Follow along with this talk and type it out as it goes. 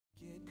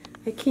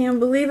I can't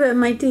believe it.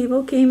 My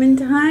table came in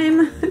time.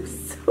 I'm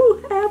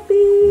so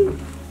happy.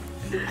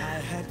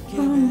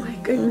 Oh my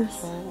goodness.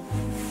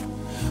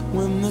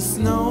 When the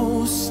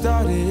snow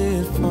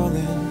started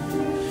falling,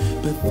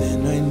 but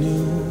then I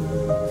knew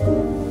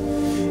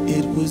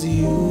it was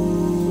you.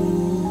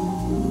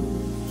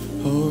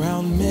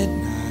 Around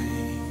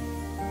midnight,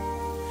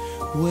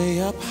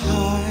 way up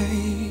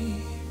high,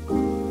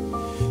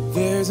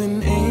 there's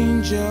an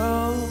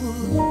angel.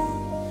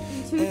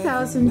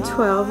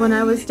 2012, when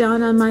I was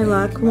down on my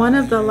luck, one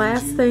of the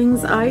last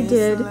things I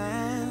did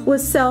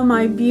was sell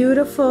my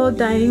beautiful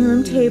dining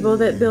room table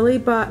that Billy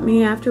bought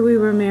me after we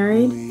were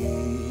married.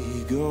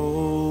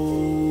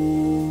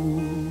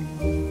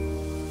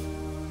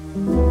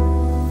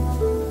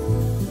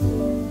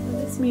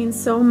 This means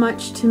so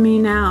much to me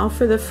now.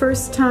 For the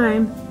first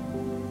time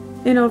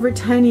in over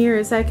 10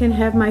 years, I can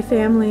have my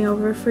family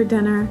over for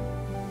dinner,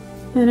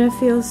 and it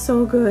feels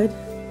so good.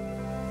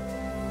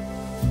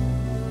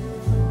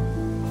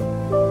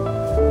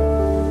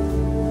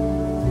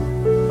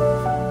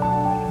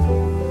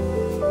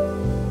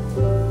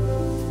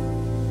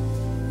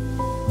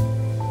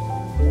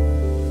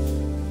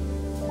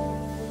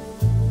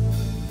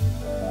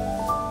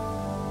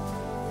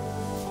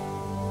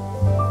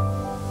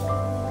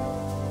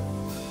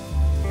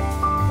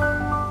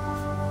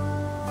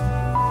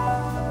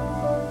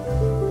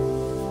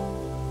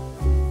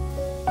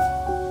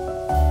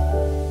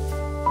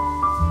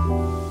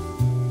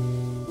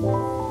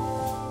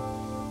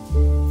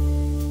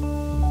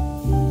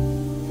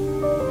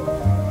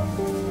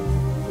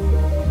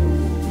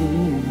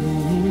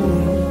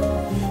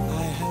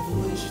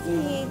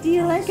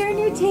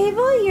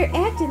 Table, you're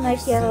acting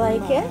like you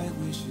like it.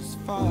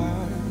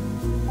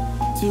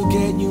 To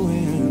get you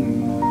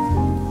in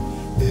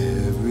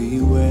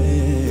every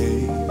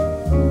way.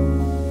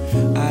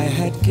 I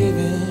had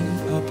given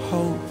up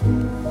hope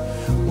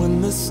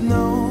when the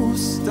snow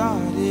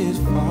started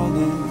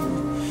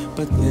falling,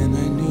 but then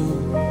I knew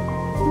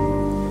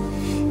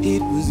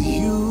it was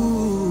you.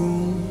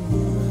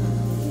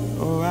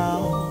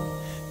 Around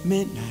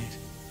midnight,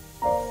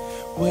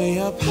 way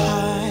up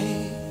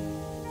high,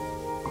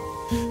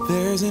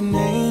 there's an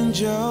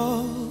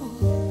angel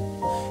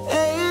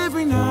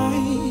every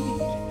night.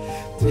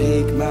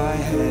 Take my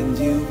hand,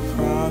 you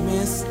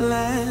promised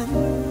land.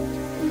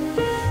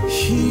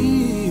 He